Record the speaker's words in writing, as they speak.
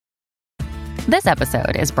This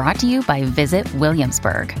episode is brought to you by Visit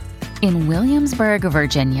Williamsburg. In Williamsburg,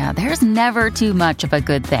 Virginia, there's never too much of a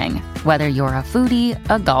good thing. Whether you're a foodie,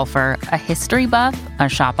 a golfer, a history buff, a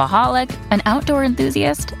shopaholic, an outdoor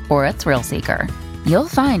enthusiast, or a thrill seeker, you'll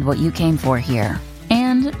find what you came for here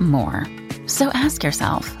and more. So ask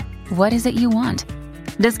yourself, what is it you want?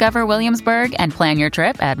 Discover Williamsburg and plan your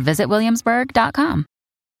trip at visitwilliamsburg.com.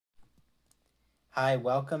 Hi,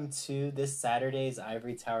 welcome to this Saturday's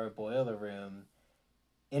Ivory Tower Boiler Room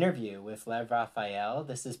interview with Lev Raphael.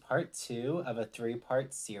 This is part 2 of a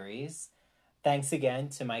 3-part series. Thanks again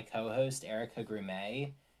to my co-host Erica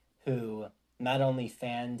Grumet, who not only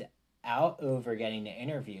fanned out over getting to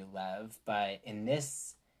interview Lev, but in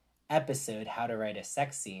this episode, How to Write a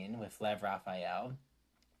Sex Scene with Lev Raphael,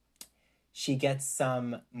 she gets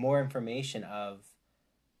some more information of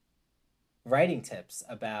writing tips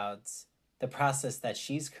about the process that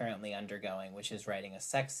she's currently undergoing, which is writing a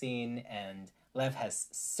sex scene, and Lev has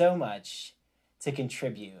so much to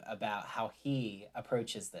contribute about how he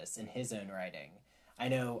approaches this in his own writing. I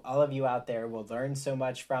know all of you out there will learn so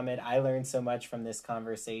much from it. I learned so much from this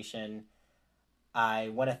conversation. I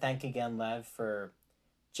want to thank again Lev for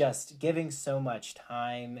just giving so much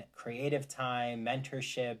time, creative time,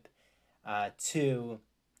 mentorship to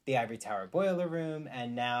the Ivory Tower Boiler Room,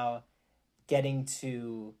 and now getting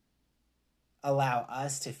to allow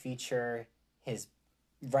us to feature his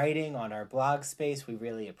writing on our blog space. We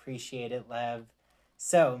really appreciate it, Lev.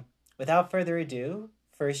 So, without further ado,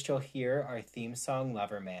 first you'll hear our theme song,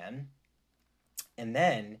 Loverman, and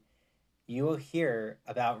then you will hear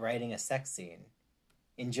about writing a sex scene.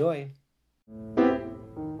 Enjoy!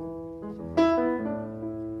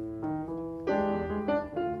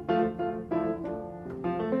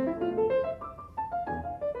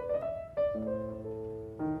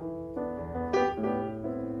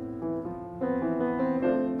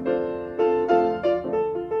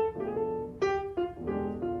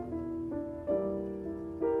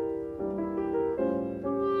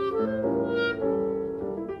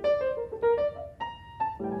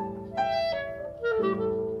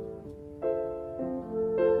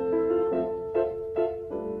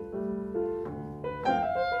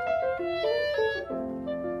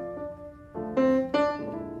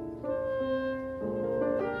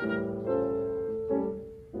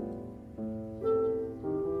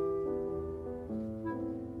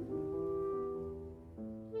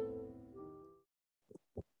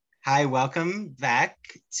 Hi, welcome back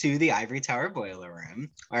to the Ivory Tower Boiler Room.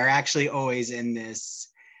 We're actually always in this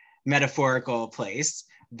metaphorical place,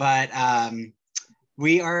 but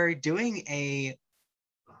we are doing a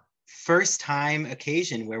first-time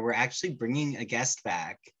occasion where we're actually bringing a guest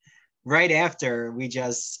back right after we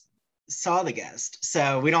just saw the guest.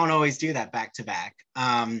 So we don't always do that back-to-back.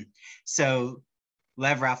 So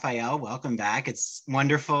Lev Raphael, welcome back. It's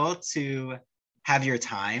wonderful to have your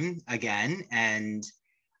time again, and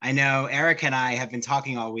I know Erica and I have been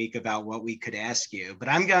talking all week about what we could ask you, but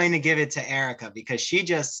I'm going to give it to Erica because she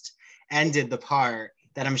just ended the part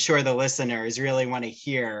that I'm sure the listeners really want to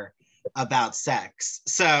hear about sex.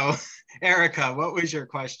 So, Erica, what was your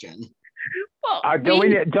question? Well, don't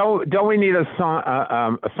we need a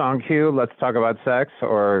song cue? Let's talk about sex,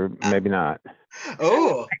 or maybe not.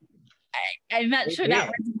 Oh, I'm not sure that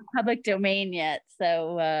was in the public domain yet.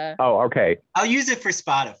 So. Oh, okay. I'll use it for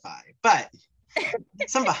Spotify, but.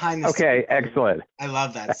 Some behind the scenes. Okay, excellent. I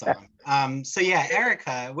love that song. So yeah,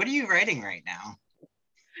 Erica, what are you writing right now?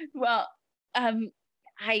 Well,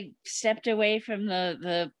 I stepped away from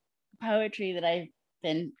the poetry that I've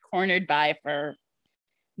been cornered by for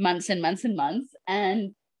months and months and months,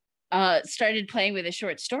 and started playing with a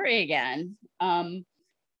short story again. And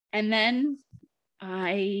then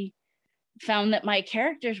I found that my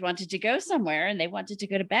characters wanted to go somewhere and they wanted to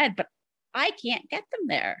go to bed, but I can't get them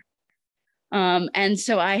there. And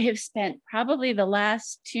so I have spent probably the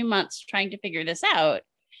last 2 months trying to figure this out.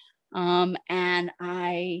 And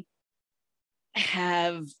I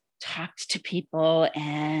have talked to people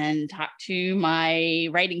and talked to my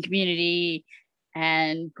writing community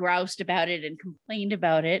and groused about it and complained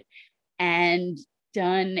about it and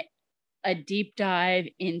done a deep dive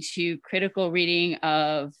into critical reading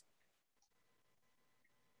of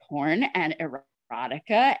porn and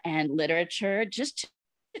erotica and literature, just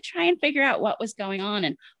to try and figure out what was going on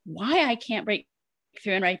and why I can't break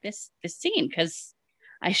through and write this scene, because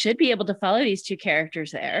I should be able to follow these two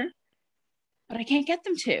characters there, but I can't get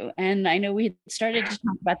them to. And I know we started to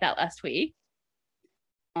talk about that last week.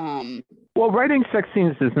 Well, writing sex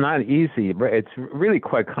scenes is not easy. It's really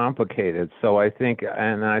quite complicated. So I think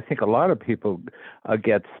a lot of people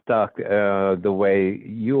get stuck the way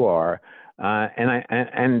you are.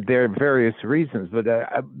 And there are various reasons, but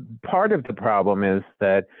part of the problem is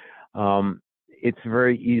that it's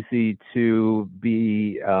very easy to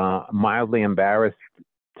be mildly embarrassed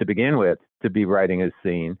to begin with, to be writing a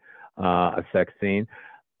scene, a sex scene,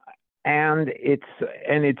 and it's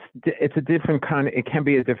a different kind. It can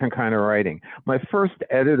be a different kind of writing. My first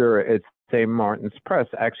editor at St. Martin's Press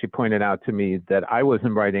actually pointed out to me that I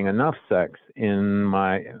wasn't writing enough sex in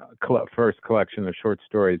my first collection of short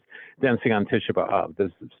stories, Dancing on Tisha B'Av. The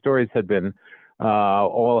stories had been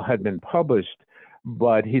all had been published,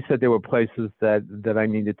 but he said there were places that I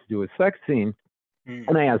needed to do a sex scene.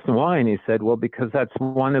 And I asked him why, and he said, well, because that's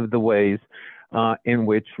one of the ways in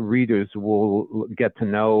which readers will get to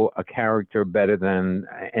know a character better than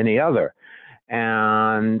any other.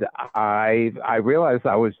 And I realized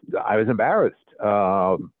I was embarrassed,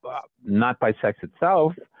 not by sex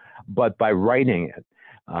itself, but by writing it.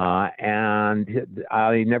 And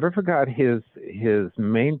I never forgot his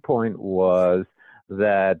main point was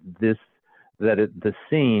that the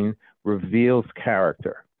scene reveals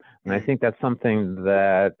character. And I think that's something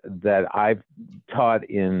that I've taught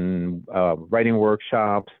in writing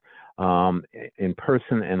workshops, in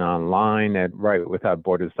person and online at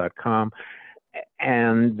writewithoutborders.com.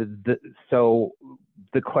 And so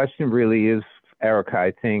the question really is, Erica,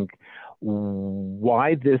 I think,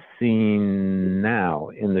 why this scene now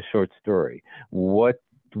in the short story? What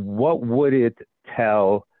would it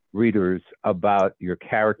tell readers about your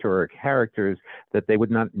character or characters that they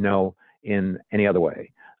would not know in any other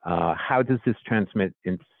way? How does this transmit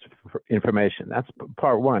information? That's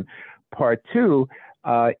part one. Part two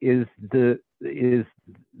is the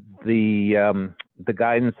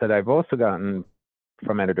guidance that I've also gotten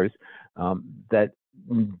from editors that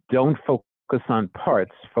don't focus on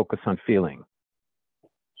parts, focus on feeling.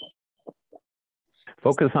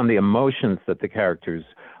 Focus on the emotions that the characters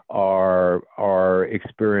are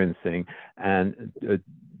experiencing, and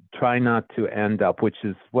try not to end up, which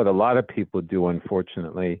is what a lot of people do,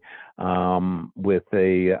 unfortunately, with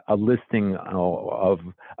a listing of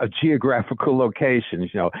geographical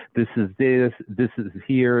locations. You know, this is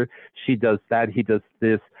here, she does that, he does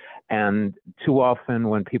this. And too often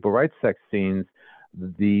when people write sex scenes,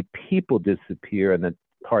 the people disappear and the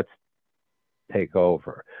parts take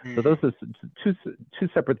over. So those are two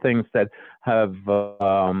separate things that have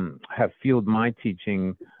fueled my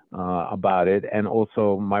teaching about it, and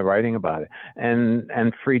also my writing about it,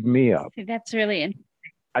 and freed me up. That's really interesting.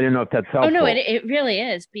 I don't know if that's helpful. Oh no, it really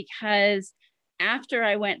is, because after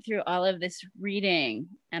I went through all of this reading,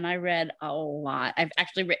 and I read a lot, I've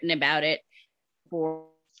actually written about it for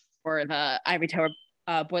the Ivory Tower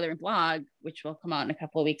Boiler Room blog, which will come out in a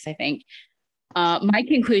couple of weeks, I think. My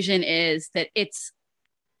conclusion is that it's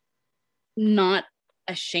not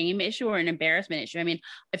a shame issue or an embarrassment issue. I mean,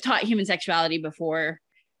 I've taught human sexuality before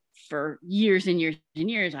for years and years and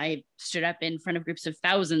years. I stood up in front of groups of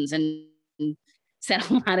thousands and said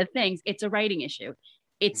a lot of things. It's a writing issue.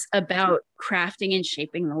 It's about crafting and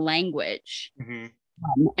shaping the language.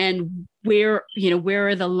 And where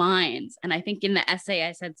are the lines? And I think in the essay,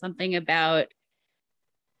 I said something about,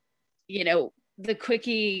 the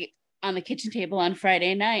quickie on the kitchen table on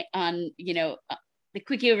Friday night, the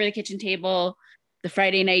quickie over the kitchen table, the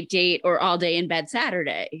Friday night date, or all day in bed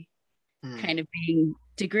Saturday, kind of being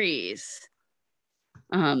degrees.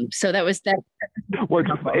 So that was that. Well,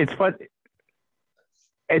 it's fun.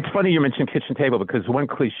 It's funny you mentioned kitchen table, because one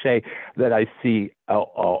cliche that I see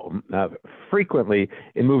frequently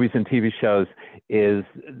in movies and TV shows is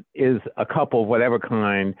a couple of whatever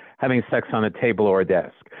kind having sex on a table or a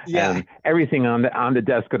desk. Yeah. And everything on the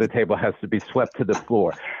desk or the table has to be swept to the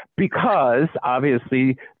floor, because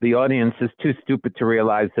obviously the audience is too stupid to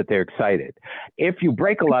realize that they're excited. If you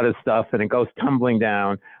break a lot of stuff and it goes tumbling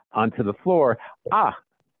down onto the floor,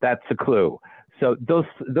 that's a clue. So those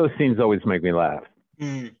scenes always make me laugh.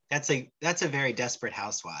 That's a very Desperate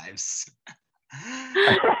Housewives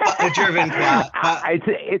a driven plot.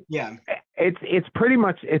 It's pretty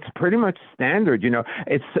much standard.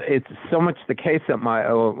 It's so much the case that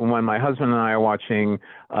when my husband and I are watching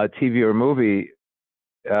TV or a movie,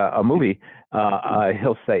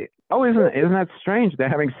 he'll say, "Oh, isn't that strange? They're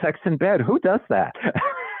having sex in bed. Who does that?"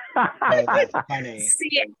 That's funny.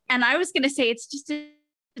 See, and I was going to say it's just a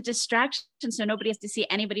distraction, so nobody has to see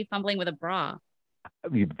anybody fumbling with a bra.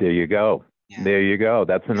 There you go. Yeah. There you go.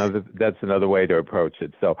 That's another way to approach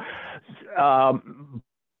it. So,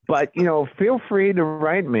 but feel free to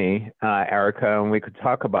write me, Erica, and we could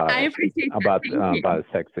talk about I appreciate about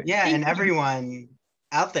sex things. Yeah, and everyone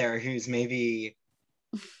out there who's maybe,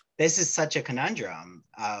 this is such a conundrum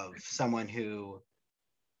of someone who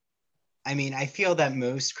I mean, I feel that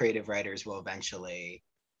most creative writers will eventually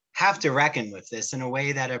have to reckon with this in a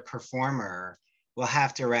way that a performer will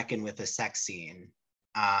have to reckon with a sex scene,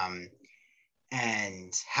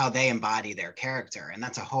 and how they embody their character. And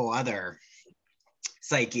that's a whole other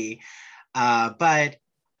psyche. But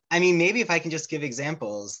I mean, maybe if I can just give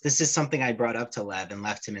examples, this is something I brought up to Lev and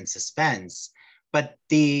left him in suspense, but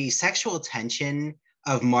the sexual tension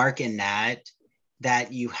of Mark and Nat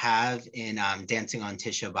that you have in Dancing on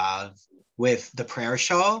Tisha B'Av with the prayer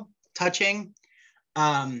shawl touching,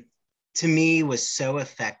 to me was so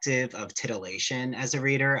effective of titillation as a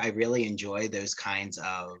reader. I really enjoy those kinds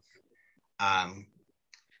of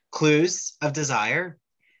clues of desire,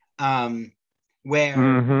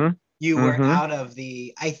 where you were out of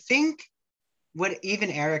the, I think what even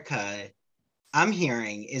Erica, I'm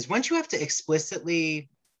hearing is once you have to explicitly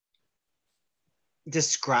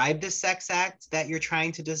describe the sex act that you're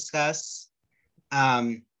trying to discuss,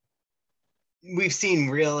 we've seen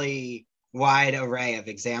really wide array of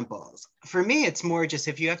examples. For me, it's more just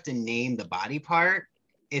if you have to name the body part,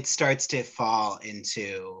 it starts to fall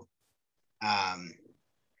into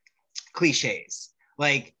cliches.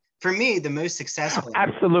 Like for me, the most successful.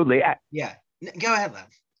 Absolutely. Yeah. Go ahead,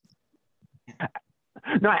 Lev.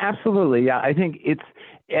 No, absolutely. Yeah, I think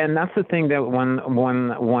and that's the thing that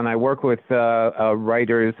when I work with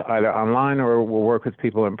writers either online or will work with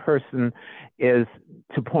people in person, is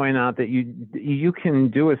to point out that you can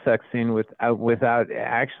do a sex scene without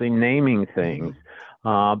actually naming things,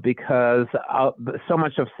 because so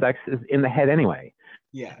much of sex is in the head anyway.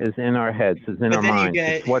 Yeah, is in our heads, is in our minds.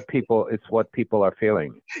 It's what people are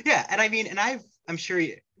feeling. Yeah, and I mean, and I'm sure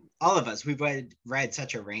all of us, we've read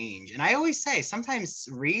such a range, and I always say sometimes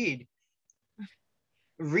read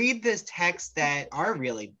the texts that are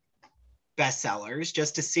really bestsellers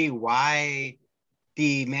just to see why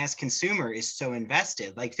the mass consumer is so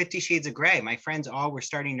invested. Like 50 Shades of Grey, my friends all were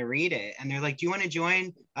starting to read it, and they're like, "Do you want to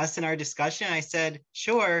join us in our discussion?" I said,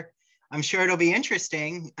 "Sure. I'm sure it'll be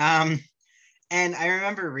interesting." And I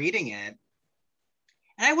remember reading it,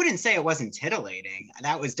 and I wouldn't say it wasn't titillating.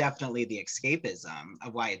 That was definitely the escapism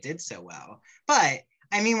of why it did so well. But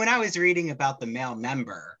I mean, when I was reading about the male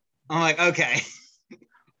member, I'm like, okay.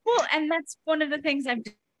 Well, and that's one of the things I've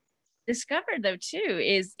discovered though too,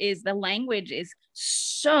 is the language is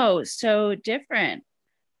so different.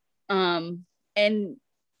 And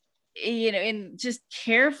you know, and just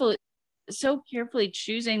carefully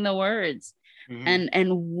choosing the words. And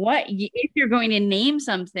what if you're going to name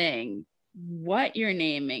something, what you're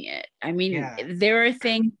naming it. I mean, there are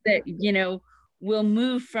things that, you know, will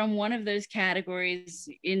move from one of those categories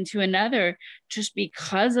into another just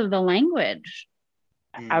because of the language.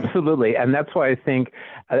 Absolutely, and that's why I think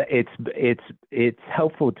it's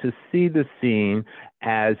helpful to see the scene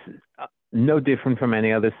as no different from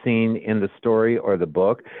any other scene in the story or the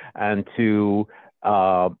book, and to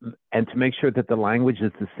make sure that the language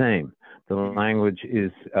is the same. The language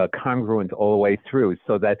is congruent all the way through,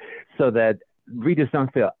 so that readers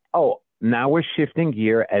don't feel, oh, now we're shifting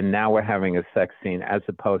gear and now we're having a sex scene, as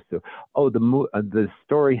opposed to, oh, the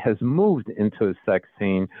story has moved into a sex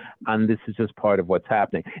scene and this is just part of what's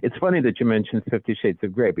happening. It's funny that you mentioned 50 Shades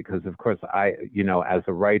of Grey, because of course I, you know, as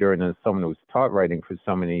a writer and as someone who's taught writing for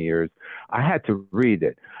so many years, I had to read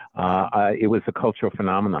it. It was a cultural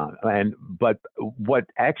phenomenon. But what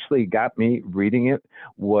actually got me reading it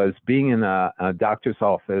was being in a doctor's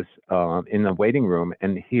office in the waiting room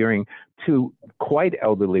and hearing two quite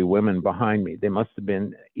elderly women behind me. They must have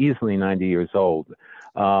been easily 90 years old,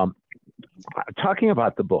 talking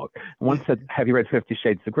about the book. One said, "Have you read 50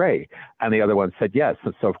 Shades of Grey?" And the other one said, "Yes."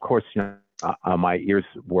 So of course, you know, my ears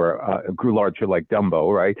grew larger like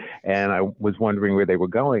Dumbo, right? And I was wondering where they were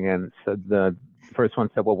going. And said the first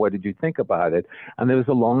one said, "Well, what did you think about it?" And there was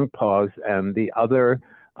a long pause, and the other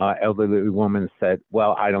elderly woman said,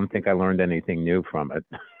 "Well, I don't think I learned anything new from it."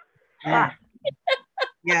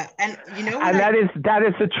 Yeah, and you know what? And that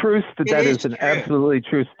is a true. That is an absolutely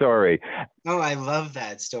true story. Oh, I love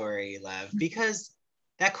that story, Lev, because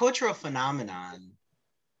that cultural phenomenon,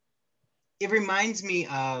 it reminds me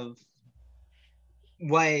of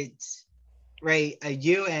what, right?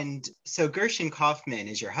 You and so Gershon Kaufman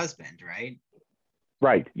is your husband, right?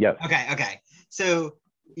 Right. Yes. Okay. So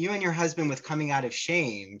you and your husband, with Coming Out of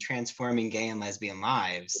Shame, Transforming Gay and Lesbian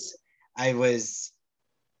Lives, I was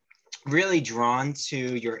really drawn to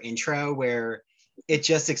your intro, where it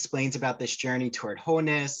just explains about this journey toward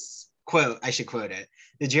wholeness. Quote, I should quote it.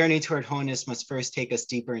 "The journey toward wholeness must first take us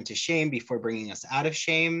deeper into shame before bringing us out of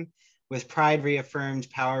shame. With pride reaffirmed,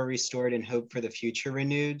 power restored, and hope for the future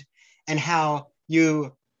renewed." And how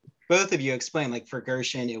you both of you explained, like for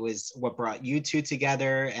Gershon, it was what brought you two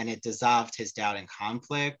together and it dissolved his doubt and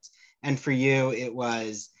conflict. And for you, it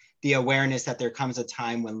was the awareness that there comes a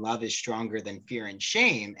time when love is stronger than fear and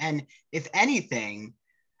shame. And if anything,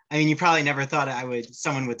 I mean, you probably never thought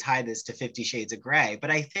someone would tie this to 50 Shades of Grey, but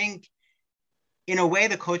I think in a way,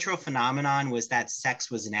 the cultural phenomenon was that sex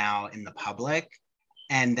was now in the public.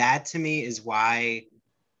 And that to me is why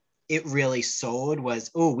it really sold was,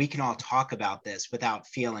 oh, we can all talk about this without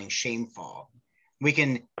feeling shameful. We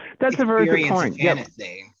can That's a very good point.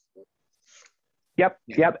 Fantasy. Yep.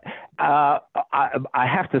 I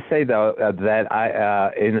have to say though that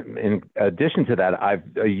I, in addition to that, I've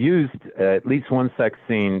used at least one sex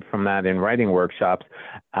scene from that in writing workshops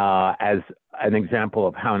as an example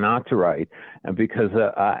of how not to write, and because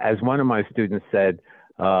as one of my students said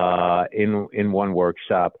in one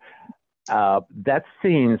workshop, that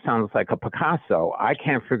scene sounds like a Picasso. I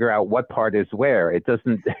can't figure out what part is where. It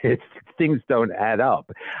doesn't. Things don't add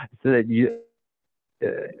up. So that you.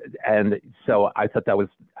 And so I thought that was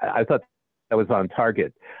on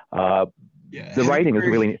target. The writing is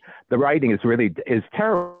really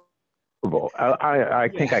terrible. I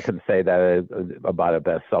think I can say that about a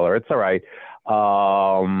bestseller. It's all right.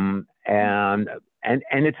 And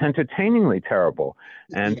it's entertainingly terrible.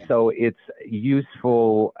 And so it's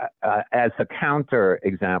useful as a counter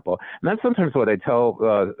example. And that's sometimes what I tell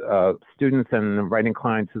students and writing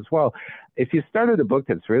clients as well. If you started a book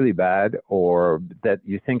that's really bad or that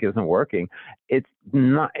you think isn't working, it's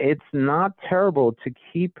not terrible to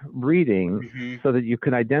keep reading so that you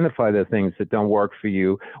can identify the things that don't work for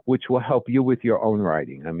you, which will help you with your own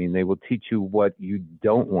writing. I mean, they will teach you what you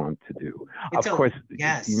don't want to do. Of course.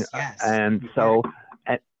 Yes. And so.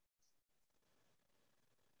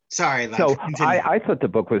 Sorry. So I thought the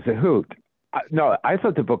book was a hoot. No, I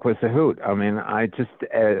thought the book was a hoot. I mean,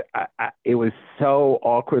 it was so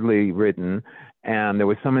awkwardly written, and there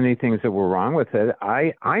were so many things that were wrong with it.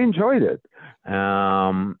 I enjoyed it.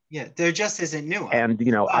 There just isn't nuance. And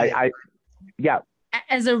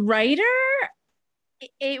As a writer,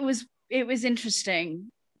 it was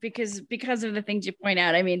interesting because of the things you point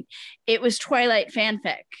out. I mean, it was Twilight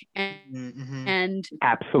fanfic, and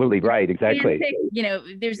absolutely right, exactly.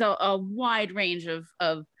 Fanfic, there's a wide range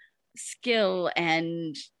of skill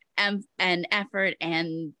and effort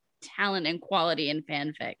and talent and quality in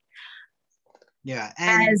fanfic. Yeah,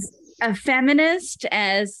 as a feminist,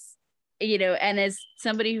 and as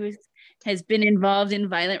somebody who has been involved in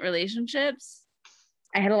violent relationships,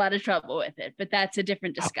 I had a lot of trouble with it. But that's a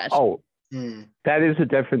different discussion. Oh. That is a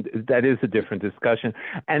different discussion,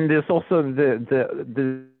 and there's also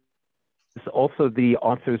the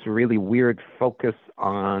author's really weird focus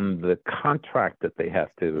on the contract that they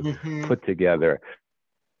have to put together.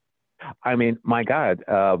 I mean, my God,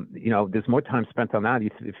 there's more time spent on that. You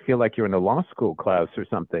feel like you're in a law school class or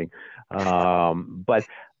something. But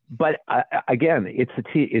again, it's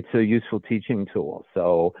a useful teaching tool.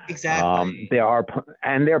 So exactly, there are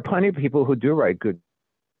plenty of people who do write good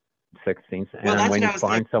sex scenes, and when you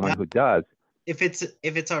find someone who does, if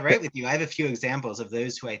it's all right with you, I have a few examples of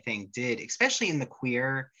those who I think did, especially in the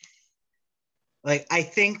queer. Like, I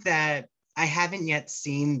think that I haven't yet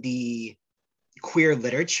seen the queer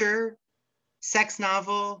literature sex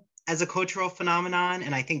novel as a cultural phenomenon,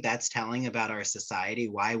 and I think that's telling about our society.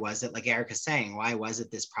 Why was it, like Erica's saying, why was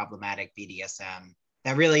it this problematic BDSM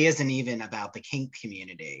that really isn't even about the kink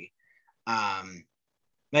community?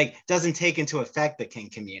 Doesn't take into effect the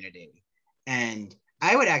kink community. And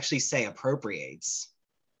I would actually say appropriates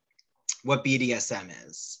what BDSM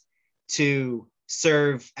is to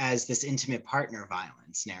serve as this intimate partner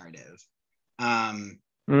violence narrative,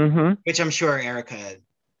 which I'm sure, Erica,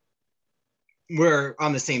 we're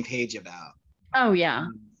on the same page about. Oh, yeah.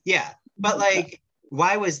 Yeah. But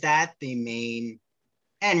why was that the main,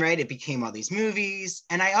 and it became all these movies.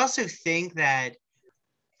 And I also think that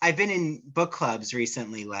I've been in book clubs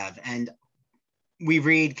recently, Lev, and we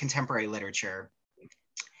read contemporary literature.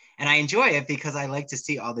 And I enjoy it because I like to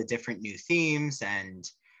see all the different new themes and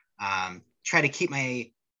try to keep my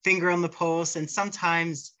finger on the pulse. And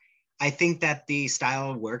sometimes I think that the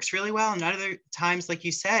style works really well. And other times, like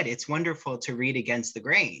you said, it's wonderful to read against the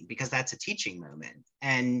grain because that's a teaching moment.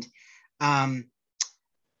 And I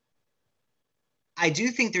do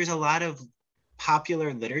think there's a lot of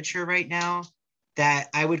popular literature right now that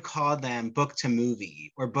I would call them book to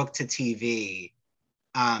movie or book to TV,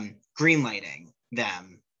 greenlighting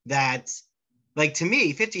them. That, to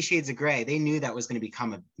me, 50 Shades of Grey, they knew that was going to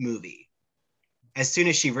become a movie as soon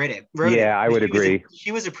as she wrote it. I would agree.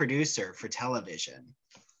 She was a producer for television.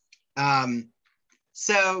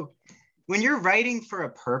 So when you're writing for a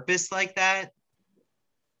purpose like that,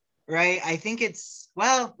 right? I think it's,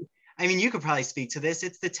 well, I mean, you could probably speak to this.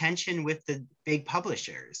 It's the tension with the big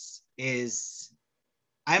publishers.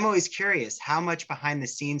 I'm always curious, how much behind the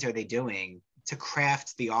scenes are they doing to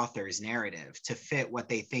craft the author's narrative to fit what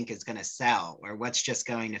they think is going to sell, or what's just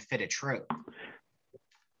going to fit a trope?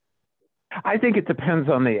 I think it depends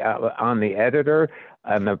on the editor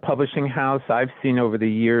and the publishing house. I've seen over the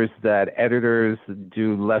years that editors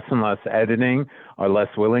do less and less editing, are less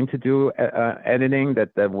willing to do editing,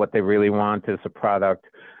 that what they really want is a product.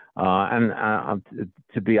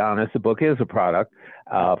 To be honest, a book is a product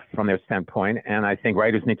from their standpoint. And I think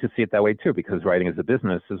writers need to see it that way too, because writing is a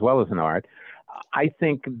business as well as an art. I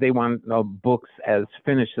think they want books as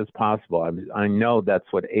finished as possible. I know that's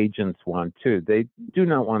what agents want too. They do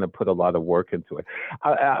not want to put a lot of work into it.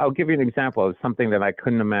 I'll give you an example of something that I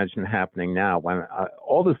couldn't imagine happening now. When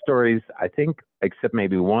all the stories, I think, except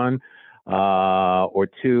maybe one or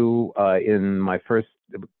two in my first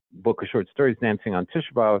book of short stories, Dancing on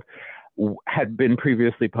Tisha B'Av, had been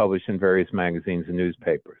previously published in various magazines and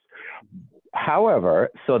newspapers. However,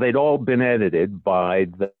 so they'd all been edited by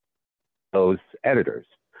those editors.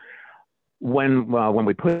 When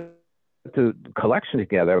we put the collection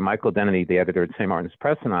together, Michael Dennedy, the editor at St. Martin's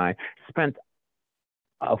Press, and I spent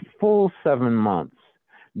a full 7 months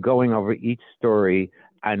going over each story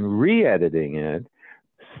and re-editing it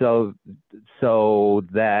so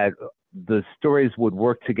that the stories would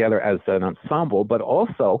work together as an ensemble, but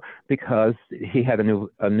also because he had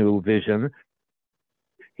a new vision.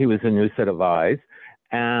 He was a new set of eyes.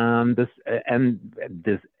 And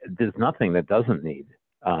there's nothing that doesn't need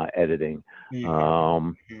editing.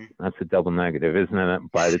 That's a double negative, isn't it?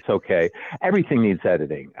 But it's okay. Everything needs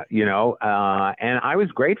editing, you know. And I was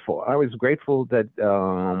grateful. I was grateful that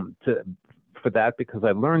for that, because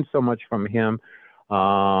I learned so much from him.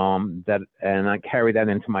 And I carry that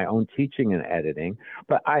into my own teaching and editing.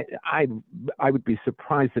 But I would be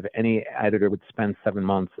surprised if any editor would spend 7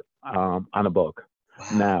 months on a book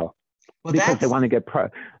now. Well, because they want to get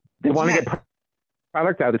product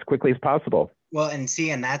out as quickly as possible. Well, and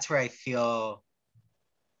that's where I feel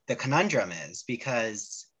the conundrum is,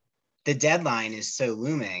 because the deadline is so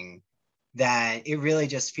looming that it really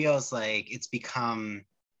just feels like it's become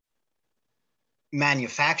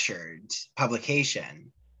manufactured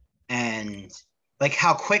publication, and like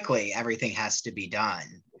how quickly everything has to be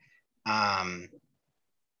done.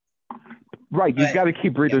 Right, you've got to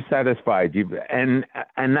keep readers satisfied. And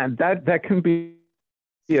that can be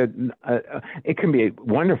it can be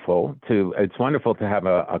wonderful to have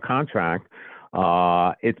a contract.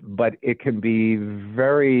 But it can be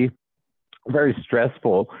very, very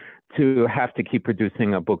stressful to have to keep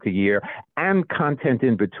producing a book a year and content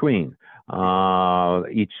in between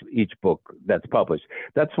each book that's published.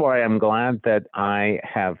 That's why I'm glad that I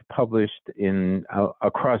have published in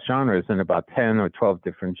across genres in about 10 or 12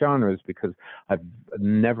 different genres, because I've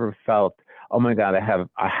never felt, oh my God, I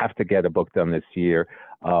have to get a book done this year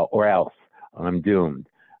or else I'm doomed.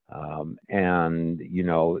 And you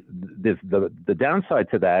know, the downside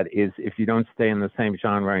to that is if you don't stay in the same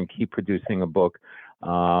genre and keep producing a book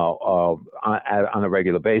on a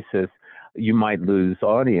regular basis, you might lose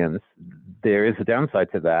audience. There is a downside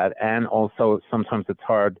to that. And also sometimes it's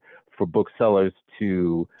hard for booksellers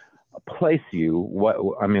to place you.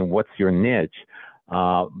 What's your niche?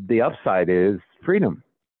 The upside is freedom.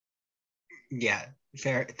 Yeah,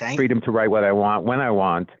 fair. Freedom to write what I want, when I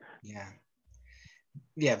want.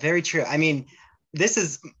 Yeah, very true. I mean, this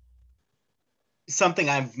is something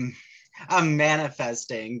I'm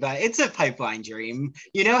manifesting, but it's a pipeline dream.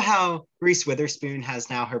 You know how Reese Witherspoon has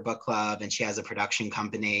now her book club and she has a production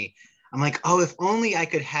company? I'm like, oh, if only I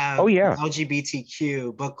could have an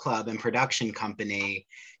LGBTQ book club and production company,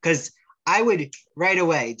 because I would right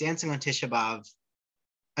away, Dancing on Tisha B'Av,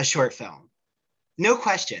 a short film. No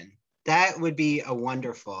question. That would be a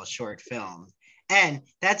wonderful short film. And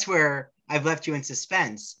that's where I've left you in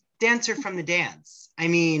suspense. Dancer from the Dance. I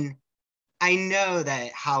mean, I know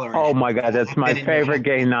that Halloran. Oh my God, that's my favorite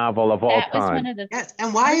gay novel of all time. Yes,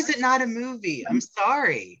 and why is it not a movie? I'm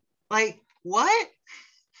sorry. Like, what?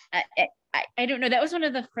 I don't know. That was one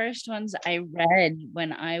of the first ones I read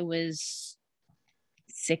when I was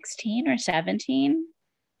 16 or 17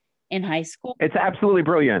 in high school. It's absolutely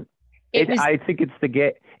brilliant. I think it's the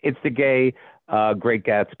gay Great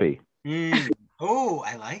Gatsby. Oh,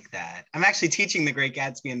 I like that. I'm actually teaching The Great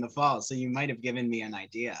Gatsby in the fall, so you might have given me an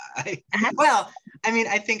idea. I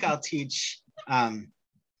think I'll teach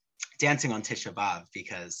Dancing on Tisha B'Av,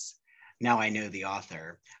 because now I know the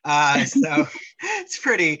author. So it's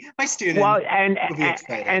pretty. My student Well, will be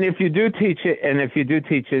excited. and if you do teach it,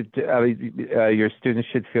 your students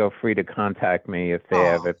should feel free to contact me if they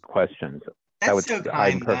have questions. That's so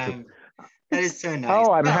kind. That is so nice.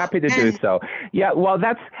 Oh, I'm happy to do so. Yeah, well,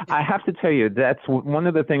 I have to tell you, that's one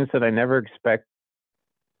of the things that I never expected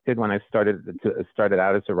when I started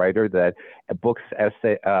out as a writer, that books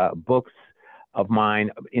of mine,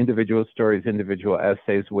 individual stories, individual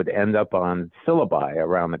essays would end up on syllabi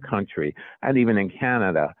around the country and even in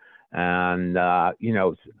Canada. And,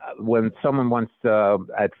 when someone once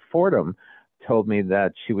at Fordham told me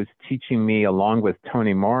that she was teaching me along with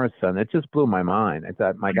Toni Morrison, it just blew my mind. I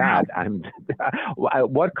thought, my God,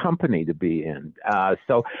 what company to be in?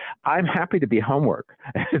 So I'm happy to be homework.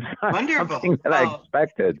 It's not something that I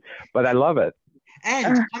expected, but I love it.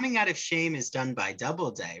 And Coming Out of Shame is done by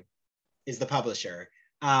Doubleday, is the publisher.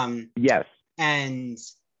 Yes. And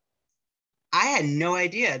I had no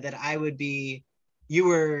idea that you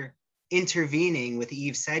were intervening with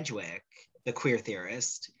Eve Sedgwick, the queer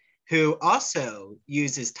theorist, who also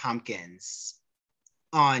uses Tompkins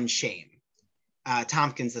on shame.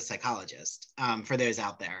 Tompkins, the psychologist, for those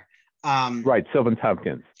out there. Right, Sylvan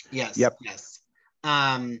Tompkins. Yes, yep. Yes.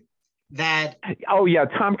 Tompkins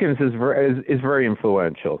is very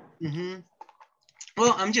influential. Mm-hmm.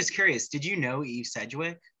 Well, I'm just curious, did you know Eve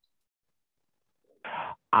Sedgwick?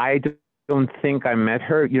 I don't think I met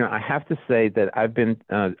her. I have to say that I've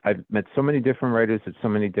met so many different writers at so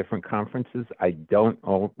many different conferences.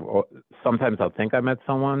 Sometimes I'll think I met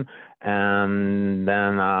someone, and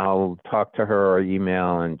then I'll talk to her or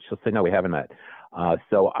email, and she'll say, no, we haven't met.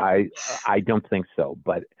 So I don't think so,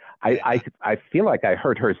 but I feel like I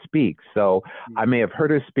heard her speak. So I may have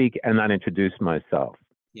heard her speak and not introduced myself.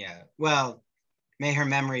 Yeah, well, may her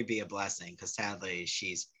memory be a blessing, because sadly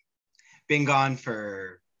she's been gone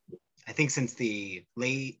for, I think, since the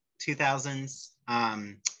late 2000s.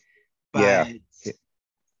 And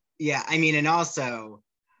also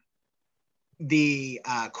the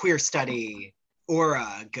queer study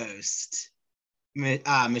aura ghost,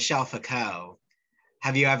 Michel Foucault.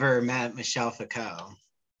 Have you ever met Michel Foucault?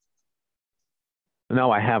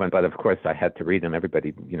 No, I haven't, but of course I had to read him.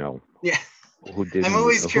 Everybody, Yeah. Who didn't, I'm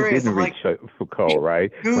always curious. Who didn't read Foucault,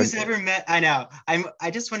 right? Who's ever met? I know.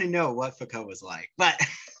 I just want to know what Foucault was like, but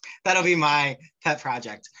that'll be my pet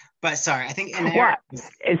project. But sorry, I think.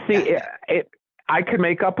 I could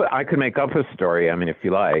make up a story. I mean, if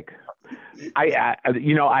you like. I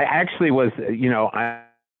actually was.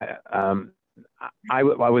 I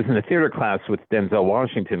was in a theater class with Denzel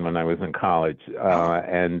Washington when I was in college,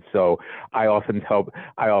 and so I often tell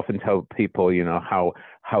people,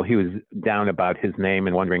 how he was down about his name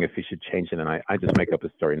and wondering if he should change it, and I just make up a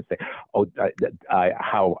story and say,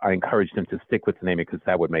 how I encouraged him to stick with the name because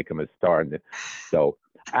that would make him a star. And so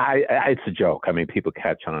it's a joke. I mean, people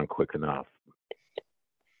catch on quick enough.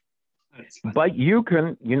 But you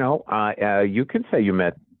can, you can say you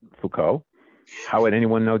met Foucault. How would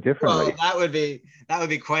anyone know differently? Well, that would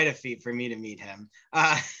be quite a feat for me to meet him.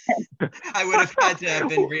 I would have had to have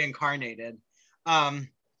been reincarnated.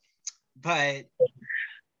 But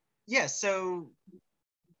yeah, so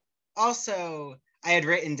also I had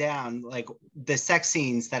written down like the sex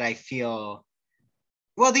scenes that I feel,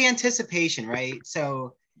 well, the anticipation, right?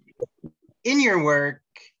 So in your work,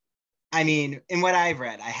 I mean, in what I've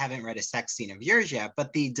read, I haven't read a sex scene of yours yet,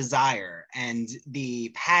 but the desire and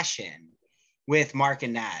the passion with Mark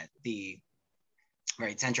and Nat, the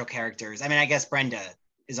central characters. I mean, I guess Brenda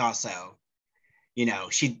is also,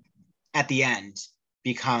 she at the end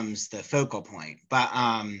becomes the focal point, but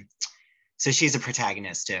so she's a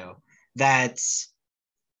protagonist too.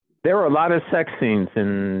 There are a lot of sex scenes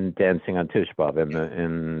in Dancing on Tishbov,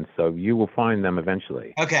 and so you will find them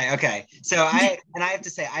eventually. Okay. So I have to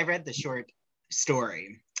say, I read the short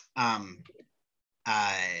story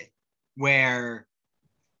where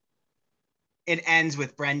it ends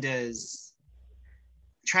with Brenda's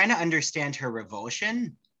trying to understand her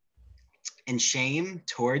revulsion and shame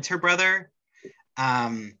towards her brother.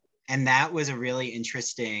 And that was a really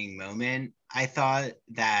interesting moment. I thought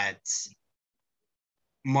that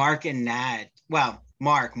Mark and Nat, well,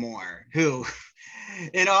 Mark more, who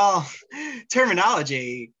in all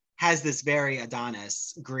terminology has this very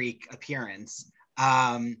Adonis Greek appearance.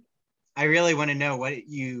 I really want to know what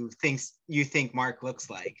you think Mark looks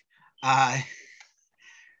like.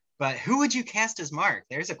 But who would you cast as Mark?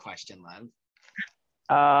 There's a question, Lev.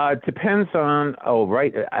 It depends on,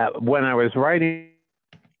 when I was writing,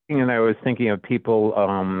 and I was thinking of people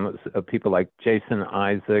like Jason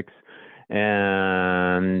Isaacs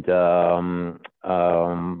and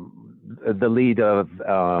the lead of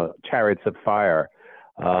Chariots of Fire.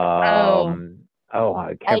 I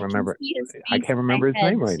I can't can remember. see his I face can't in my remember his head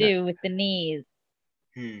name right now. too, with the knees.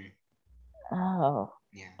 Hmm. Oh,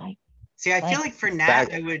 Yeah. I- See, I feel like like for Nat,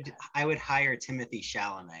 that. I would hire Timothy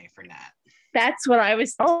Chalamet for Nat, that's what I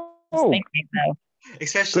was Oh, thinking though.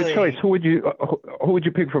 especially. good choice. Who would you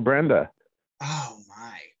pick for Brenda? Oh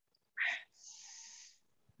my.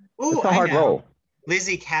 It's Oh, a I hard know. role.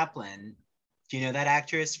 Lizzie Kaplan. Do you know that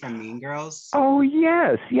actress from Mean Girls? Oh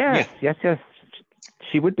yes.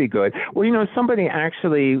 She would be good. Well, you know, somebody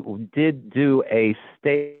actually did do a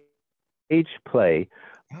stage play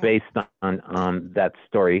based on that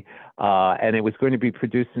story, and it was going to be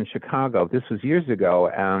produced in Chicago. This was years ago,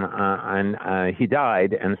 and he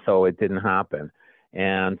died, and so it didn't happen.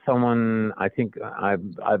 And someone, I think,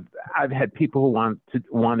 I've had people who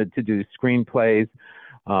wanted to do screenplays,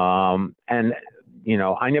 and you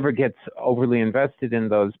know, I never get overly invested in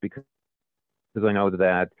those because I know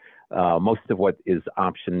that most of what is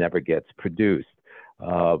optioned never gets produced.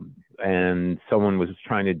 And someone was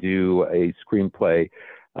trying to do a screenplay,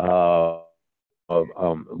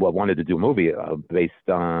 wanted to do a movie based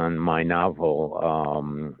on my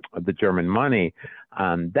novel, The German Money.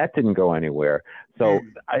 That didn't go anywhere. So,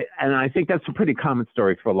 I think that's a pretty common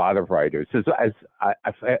story for a lot of writers. I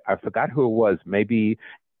forgot who it was, maybe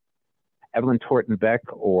Evelyn Thornton Beck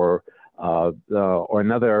or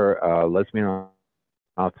another lesbian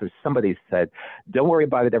author. Somebody said, "Don't worry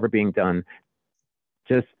about it ever being done.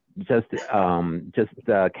 Just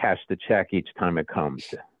cash the check each time it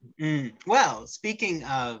comes." Well, speaking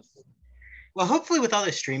of, hopefully with all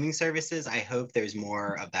the streaming services, I hope there's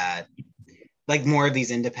more of that, like more of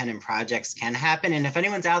these independent projects can happen. And if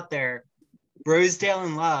anyone's out there, Rosedale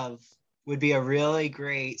in Love would be a really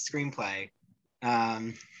great screenplay.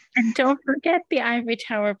 And don't forget the Ivory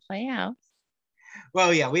Tower Playhouse.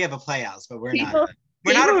 Well, yeah, we have a Playhouse, but we're not a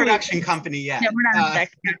production company yet. No, we're not a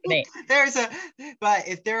production company. But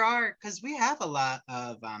if there are, because we have a lot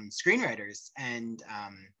of screenwriters and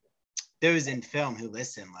those in film who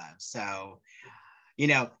listen, Lev. So, you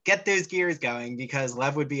know, get those gears going, because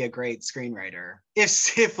Lev would be a great screenwriter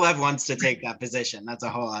if Lev wants to take that position. That's a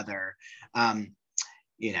whole other,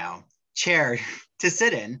 chair to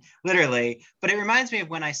sit in, literally. But it reminds me of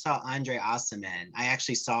when I saw Andre Osman. I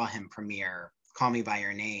actually saw him premiere Call Me by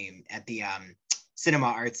Your Name at the Cinema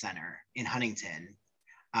Arts Center in Huntington,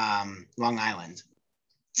 Long Island.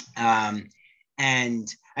 And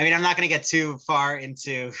I mean, I'm not going to get too far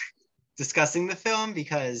into discussing the film,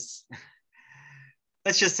 because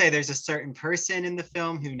let's just say there's a certain person in the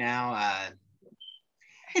film who now,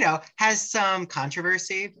 has some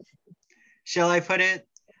controversy, shall I put it?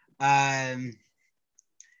 And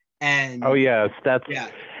oh yes, that's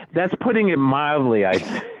putting it mildly.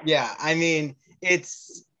 Yeah, I mean,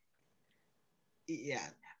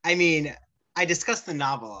 I discussed the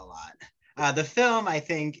novel a lot. The film, I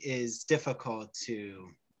think, is difficult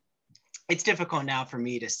it's difficult now for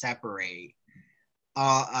me to separate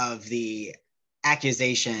all of the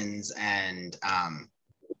accusations and,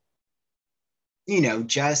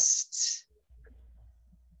 just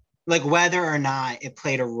like whether or not it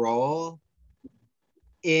played a role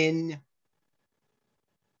in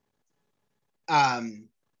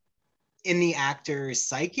the actor's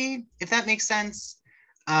psyche, if that makes sense.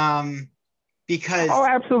 Because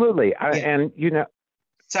absolutely.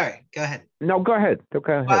 Sorry, go ahead. No, go ahead.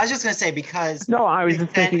 Well, I was just going to say, because I was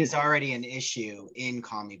just thinking is already an issue in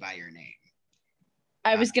Call Me by Your Name.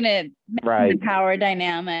 I was going to mention the power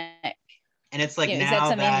dynamic. And it's like, now is that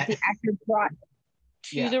something that the actor brought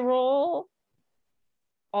to the role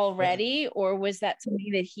already, or was that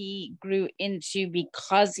something that he grew into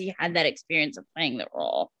because he had that experience of playing the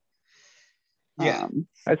role? Yeah,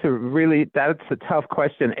 that's a tough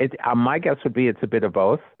question. My guess would be it's a bit of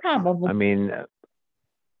both. Probably. I mean,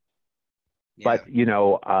 but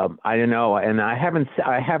I don't know, and I've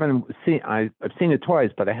seen it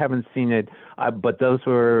twice, but I haven't seen it. But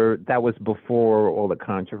that was before all the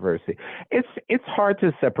controversy. It's hard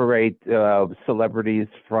to separate celebrities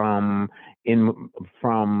from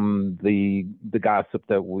the gossip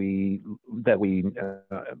that we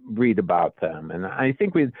read about them. And I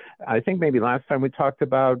think maybe last time we talked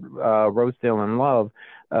about Rosedale in Love,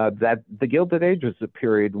 that the Gilded Age was a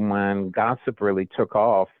period when gossip really took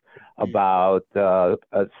off about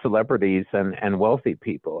celebrities and wealthy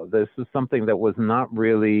people. This is something that was not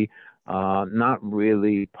really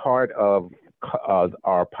part of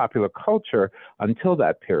our popular culture until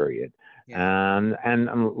that period. And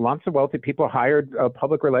lots of wealthy people hired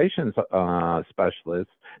public relations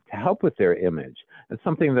specialists to help with their image. It's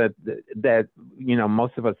something that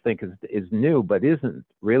most of us think is new, but isn't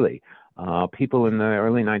really. People in the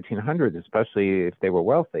early 1900s, especially if they were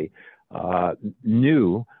wealthy,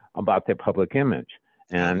 knew about their public image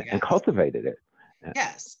and cultivated it.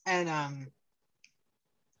 Yes, and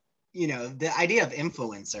the idea of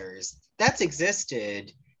influencers, that's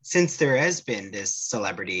existed since there has been this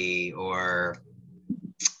celebrity or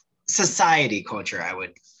society culture, I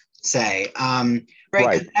would say.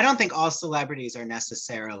 Right. I don't think all celebrities are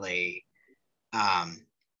necessarily,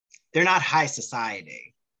 they're not high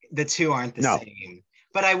society. The two aren't the same.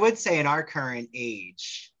 But I would say in our current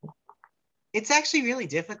age, it's actually really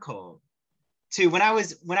difficult to, when I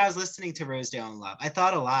was listening to Rosedale in Love, I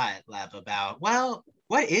thought a lot, Lev, about, well,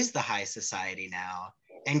 what is the high society now?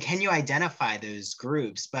 And can you identify those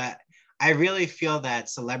groups? But I really feel that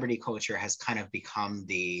celebrity culture has kind of become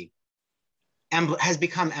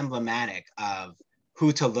emblematic of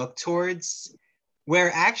who to look towards,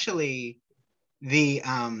 where actually the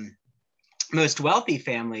most wealthy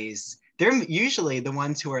families, they're usually the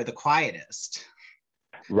ones who are the quietest.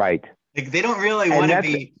 Right. Like they don't really want to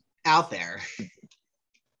be out there.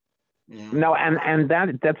 Yeah. No, and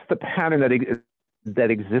that's the pattern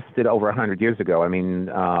that existed over 100 years ago. I mean,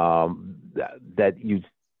 that you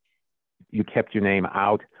kept your name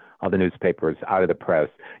out of the newspapers, out of the press.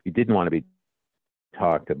 You didn't want to be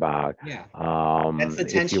talked about. Yeah. That's the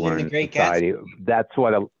tension if you were in the Great society. Gatsby. That's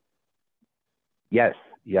what. Yes,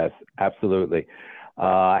 absolutely.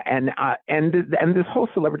 And this whole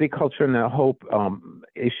celebrity culture and the whole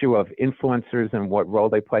issue of influencers and what role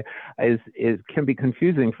they play can be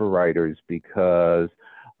confusing for writers, because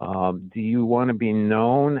do you want to be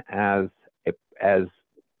known as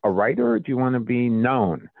a writer, or do you want to be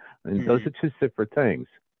known? And those are two separate things.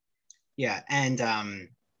 Yeah, and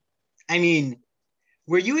I mean,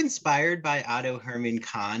 were you inspired by Otto Herman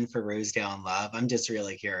Kahn for Rosedale in Love? I'm just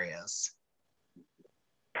really curious.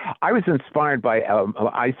 I was inspired by,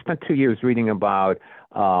 I spent 2 years reading about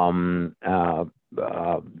the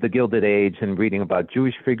Gilded Age and reading about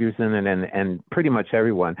Jewish figures in it, and pretty much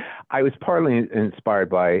everyone. I was partly inspired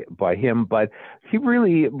by him, but he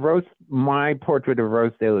really wrote, my portrait of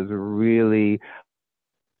Rosedale is really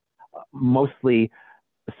mostly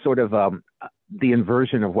sort of the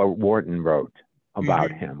inversion of what Wharton wrote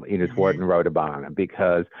about him. Edith Wharton wrote about him,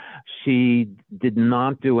 because she did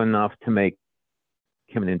not do enough to make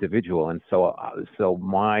him an individual. And so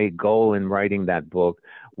my goal in writing that book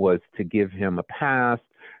was to give him a past,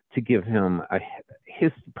 to give him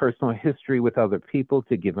his personal history with other people,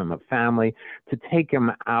 to give him a family, to take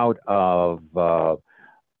him out of the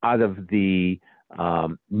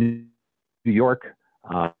New York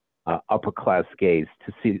upper class gaze,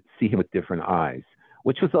 to see him with different eyes,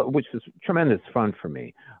 which was tremendous fun for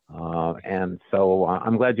me. And so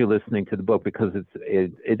I'm glad you're listening to the book, because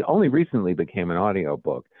it only recently became an audio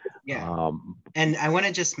book. Yeah. And I want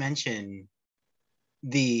to just mention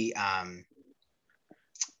the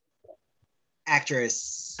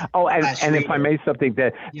actress. Oh, and if I may something,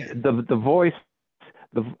 that the voice,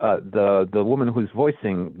 the woman who's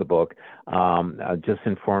voicing the book just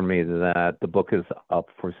informed me that the book is up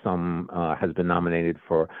for has been nominated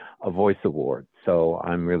for a Voice Award. So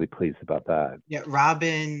I'm really pleased about that. Yeah,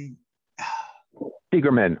 Robin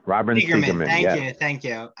Seigerman. Thank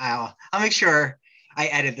you. I'll make sure I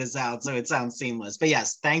edit this out so it sounds seamless. But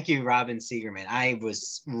yes, thank you, Robin Seigerman.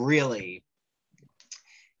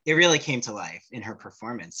 It really came to life in her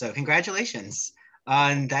performance. So congratulations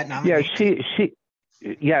on that nomination. Yeah,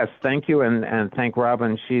 yes, thank you, and thank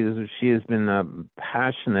Robin. She has been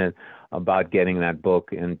passionate about getting that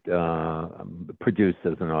book and produced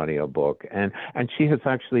as an audio book, and she has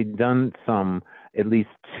actually done at least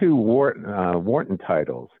 2 Wharton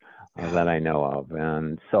titles that I know of,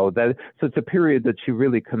 and so it's a period that she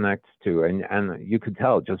really connects to, and you could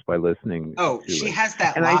tell just by listening. Oh, she has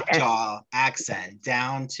that lockjaw accent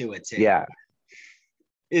down to a T. Yeah,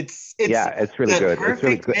 it's really good. It's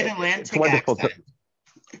really good. Mid-Atlantic accent.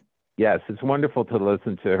 Yes, it's wonderful to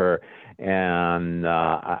listen to her, and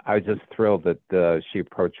I was just thrilled that she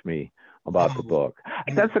approached me about the book.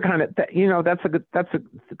 That's the kind of that's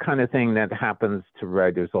the kind of thing that happens to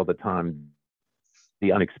writers all the time.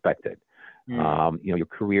 The unexpected. Your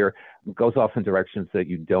career goes off in directions that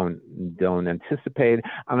you don't anticipate,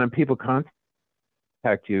 and then people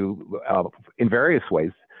contact you in various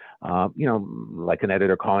ways. Like an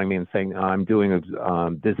editor calling me and saying, I'm doing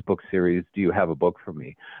this book series. Do you have a book for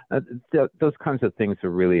me? Those kinds of things are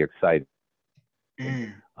really exciting.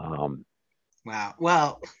 Wow.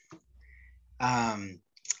 Well,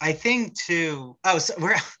 I think too. Oh, so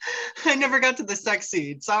I never got to the sex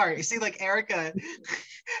scene. Sorry. See, like Erica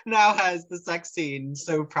now has the sex scene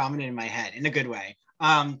so prominent in my head in a good way.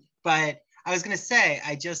 But I was gonna say,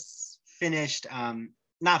 I just finished,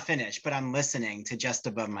 not finished, but I'm listening to Just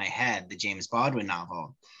Above My Head, the James Baldwin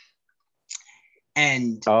novel.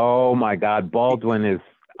 And oh my God, Baldwin is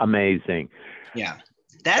amazing. yeah,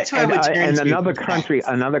 that's who I would turn and to. Another Country,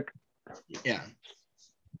 yeah,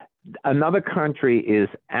 Another Country is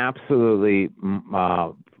absolutely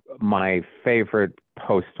my favorite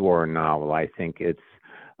post-war novel. I think it's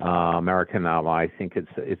American novel. I think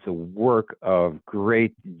it's a work of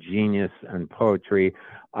great genius and poetry.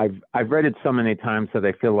 I've read it so many times that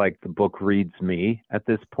I feel like the book reads me at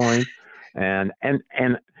this point. And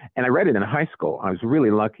I read it in high school. I was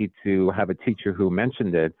really lucky to have a teacher who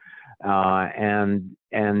mentioned it, and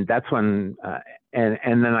that's when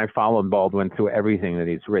and then I followed Baldwin through everything that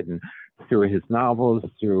he's written, through his novels,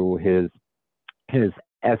 through his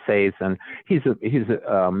essays, and he's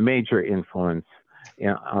a major influence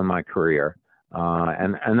on my career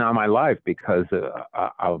and on my life because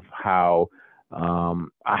of how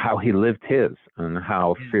he lived his and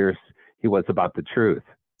how fierce he was about the truth.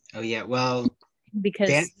 Oh yeah, well, because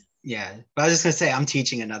but I was just gonna say I'm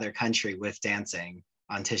teaching Another Country with dancing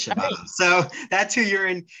on Tisha B'Av, so that's who you're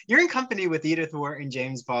in. You're in company with Edith Wharton,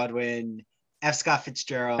 James Baldwin, F. Scott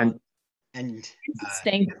Fitzgerald, and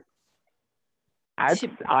interesting.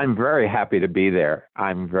 I'm very happy to be there.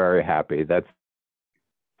 I'm very happy. That's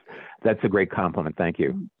a great compliment. Thank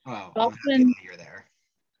you. Oh, Baldwin, you're there.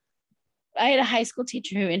 I had a high school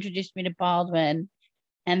teacher who introduced me to Baldwin.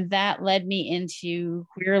 And that led me into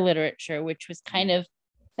queer literature, which was kind of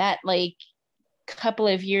that like couple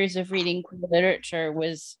of years of reading queer literature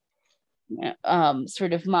was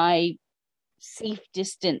sort of my safe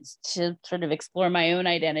distance to sort of explore my own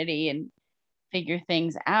identity and figure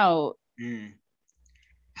things out.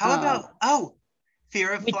 How about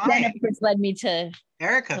Fear of Flying? Then of course led me to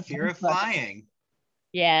Erica, Fear of Flying.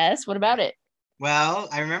 Yes. What about it? Well,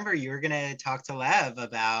 I remember you were going to talk to Lev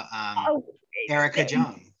about Erica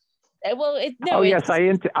Jong. Well, yes,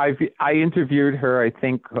 I interviewed her, I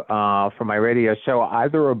think, for my radio show,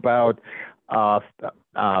 either about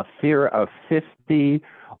Fear of 50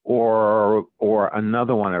 or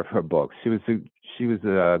another one of her books. She was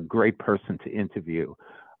a great person to interview.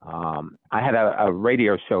 I had a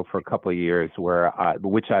radio show for a couple of years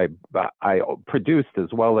which I produced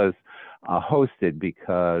as well as hosted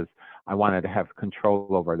because I wanted to have control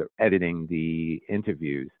over editing the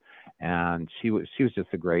interviews, and she was just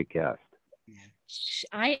a great guest.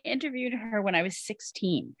 I interviewed her when I was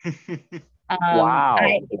 16. Wow!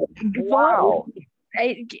 Wow!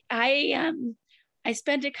 I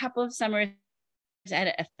spent a couple of summers at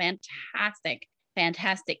a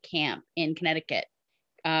fantastic camp in Connecticut,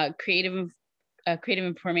 Creative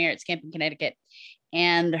and Performing Arts Camp in Connecticut,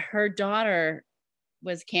 and her daughter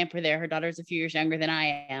was a camper there. Her daughter's a few years younger than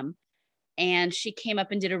I am. And she came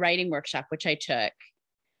up and did a writing workshop, which I took,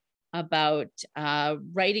 about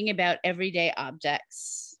writing about everyday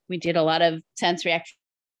objects. We did a lot of sensory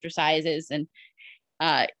exercises and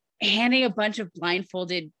handing a bunch of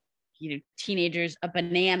blindfolded, teenagers a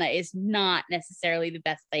banana is not necessarily the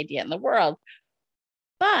best idea in the world.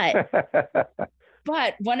 But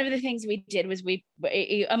one of the things we did was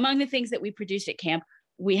among the things that we produced at camp,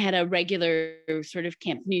 we had a regular sort of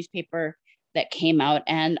camp newspaper that came out,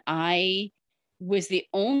 and I was the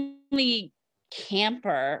only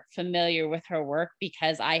camper familiar with her work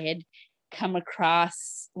because I had come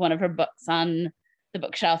across one of her books on the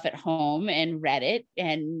bookshelf at home and read it,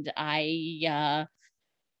 and I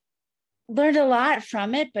learned a lot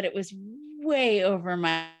from it, but it was way over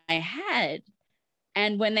my head.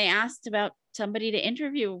 And when they asked about somebody to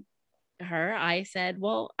interview her, I said,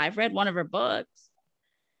 well, I've read one of her books.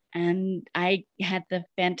 And I had the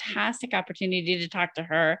fantastic opportunity to talk to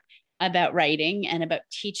her about writing and about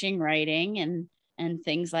teaching writing and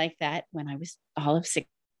things like that when I was all of 16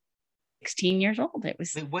 years old. It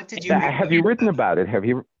was. Wait, what did you? Have you written about it? Have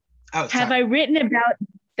you? Oh, have I written about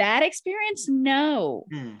that experience? No.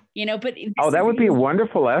 But that would be a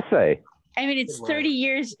wonderful essay. I mean, it's 30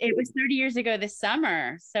 years. It was 30 years ago this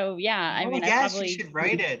summer. So yeah, I mean, yes, I probably you should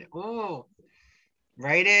write it. Oh.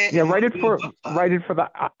 Write it. Yeah, write it for write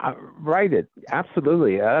it.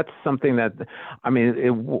 Absolutely. That's something that, I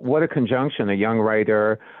mean, what a conjunction, a young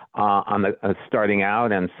writer starting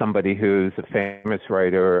out and somebody who's a famous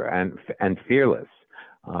writer and fearless.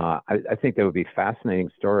 I think that would be a fascinating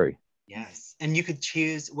story. Yes. And you could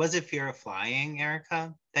choose, was it Fear of Flying,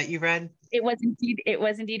 Erica, that you read? It was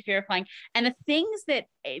indeed Fear of Flying. And the things that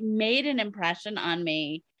made an impression on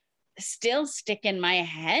me still stick in my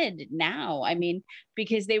head now. I mean,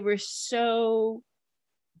 because they were so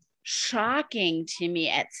shocking to me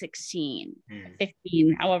at 16,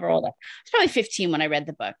 15, however old I was. Probably 15 when I read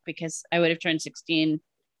the book, because I would have turned 16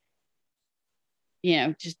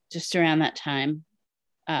 just around that time.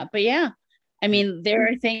 But yeah, I mean, there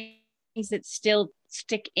are things that still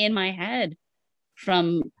stick in my head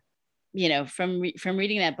from from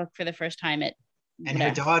reading that book for the first time at And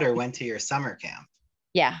her daughter went to your summer camp.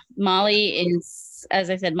 Yeah, Molly is, as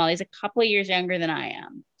I said, Molly's a couple of years younger than I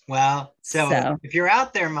am. Well, so if you're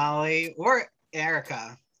out there, Molly or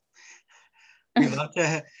Erica, we'd love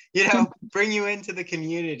to, bring you into the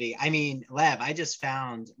community. I mean, Lev, I just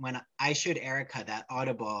found when I showed Erica that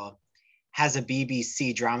Audible has a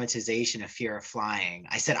BBC dramatization of Fear of Flying,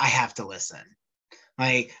 I said, I have to listen.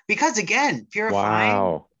 Like, because again, Fear of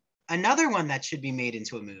Flying, another one that should be made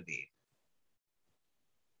into a movie.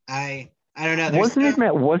 I don't know.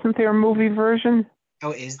 Wasn't there a movie version?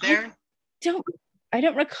 Oh, is there? I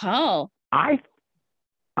don't recall.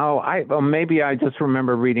 Maybe I just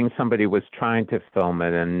remember reading somebody was trying to film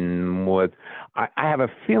it and I have a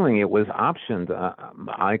feeling it was optioned.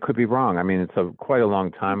 I could be wrong. I mean, it's quite a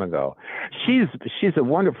long time ago. She's a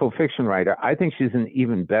wonderful fiction writer. I think she's an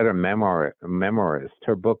even better memoirist.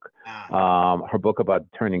 Her book about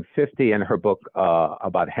turning 50 and her book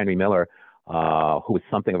about Henry Miller, who was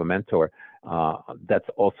something of a mentor. That's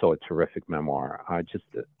also a terrific memoir.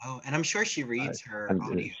 And I'm sure she reads her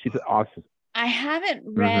audio. She's awesome. I haven't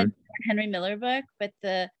read the Henry Miller book, but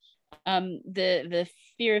the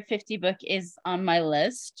Fear of 50 book is on my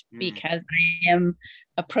list because I am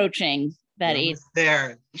approaching that age.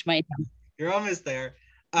 There, you're almost there.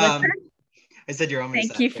 I said you're almost.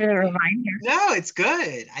 Thank you for the reminder. No, it's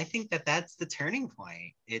good. I think that's the turning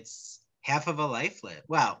point. It's half of a life lived.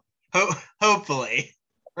 Well, hopefully,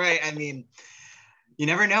 right? I mean, you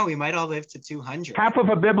never know. We might all live to 200. Half of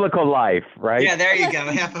a biblical life, right? Yeah, there you go.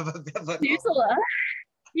 Half of a biblical life.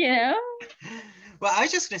 Yeah. Well, I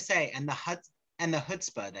was just gonna say, and the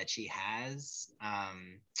chutzpah that she has,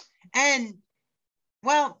 and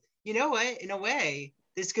well, you know what? In a way,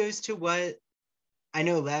 this goes to what I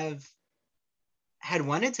know Lev had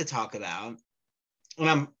wanted to talk about, and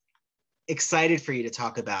I'm excited for you to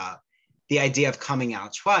talk about the idea of coming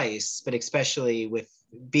out twice, but especially with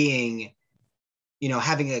being,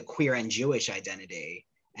 having a queer and Jewish identity.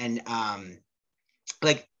 And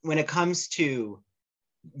like when it comes to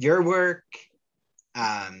your work,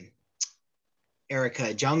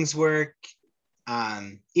 Erica Jung's work,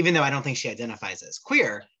 even though I don't think she identifies as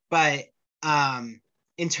queer, but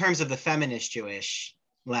in terms of the feminist Jewish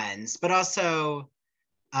lens, but also,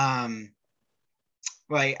 I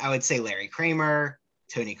would say Larry Kramer,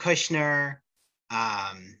 Tony Kushner,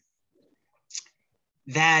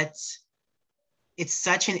 that it's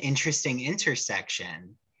such an interesting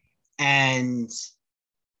intersection. And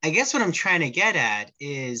I guess what I'm trying to get at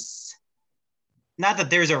is not that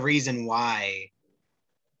there's a reason why.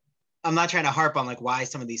 I'm not trying to harp on like why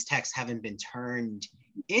some of these texts haven't been turned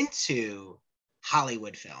into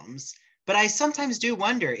Hollywood films, but I sometimes do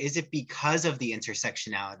wonder, is it because of the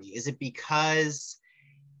intersectionality? Is it because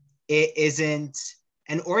it isn't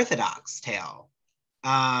an orthodox tale?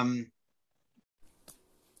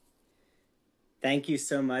 Thank you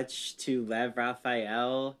so much to Lev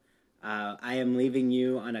Raphael. I am leaving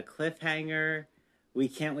you on a cliffhanger. We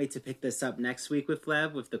can't wait to pick this up next week with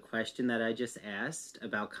Lev with the question that I just asked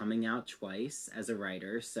about coming out twice as a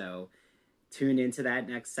writer. So tune into that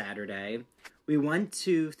next Saturday. We want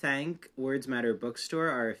to thank Words Matter Bookstore,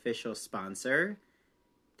 our official sponsor.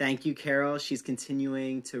 Thank you, Carol. She's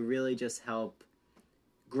continuing to really just help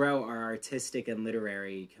grow our artistic and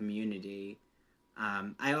literary community.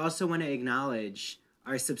 I also want to acknowledge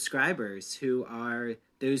our subscribers who are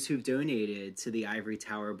those who've donated to the Ivory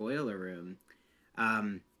Tower Boiler Room.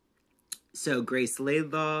 So Grace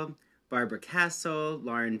Laidlaw, Barbara Castle,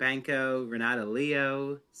 Lauren Banco, Renata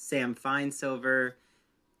Leo, Sam Finesilver,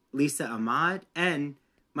 Lisa Ahmad, and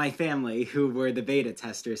my family who were the beta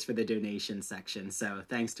testers for the donation section. So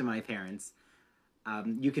thanks to my parents.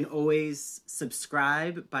 You can always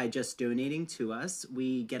subscribe by just donating to us.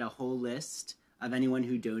 We get a whole list of anyone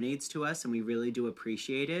who donates to us, and we really do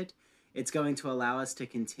appreciate it. It's going to allow us to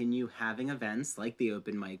continue having events like the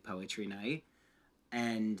Open Mic Poetry Night,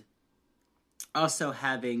 and also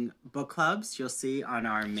having book clubs. You'll see on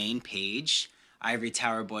our main page,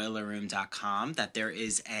 ivorytowerboilerroom.com, that there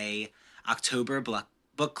is a October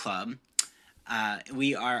book club.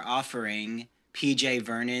 We are offering PJ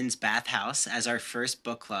Vernon's Bathhouse as our first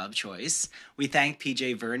book club choice. We thank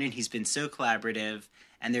PJ Vernon. He's been so collaborative,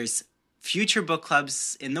 and there's future book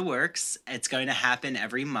clubs in the works. It's going to happen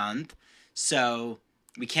every month, so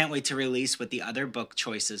we can't wait to release what the other book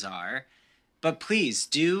choices are. But please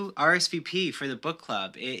do RSVP for the book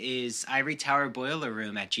club. It is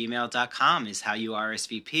ivorytowerboilerroom@gmail.com is how you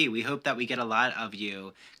RSVP. We hope that we get a lot of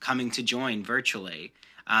you coming to join virtually.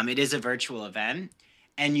 It is a virtual event,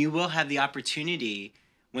 and you will have the opportunity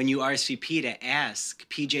when you RSVP to ask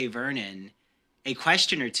PJ Vernon a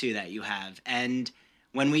question or two that you have. And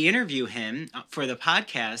when we interview him for the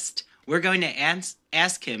podcast, we're going to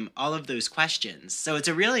ask him all of those questions. So it's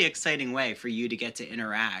a really exciting way for you to get to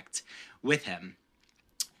interact with him.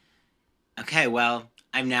 Okay, well,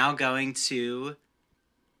 I'm now going to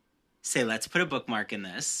say, let's put a bookmark in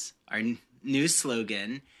this, our new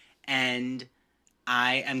slogan, and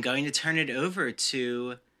I am going to turn it over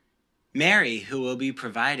to Mary, who will be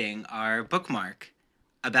providing our bookmark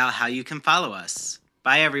about how you can follow us.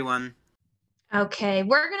 Bye, everyone. Okay,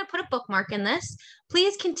 we're going to put a bookmark in this.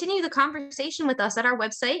 Please continue the conversation with us at our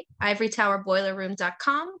website,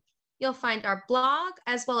 ivorytowerboilerroom.com. You'll find our blog,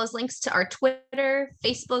 as well as links to our Twitter,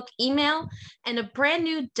 Facebook, email, and a brand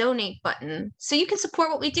new donate button, so you can support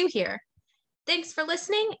what we do here. Thanks for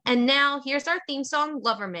listening, and now here's our theme song,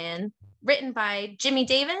 Lover Man, written by Jimmy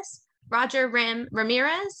Davis, Roger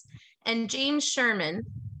Ramirez, and James Sherman,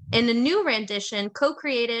 in a new rendition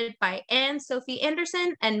co-created by Anne Sophie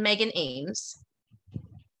Anderson and Megan Ames.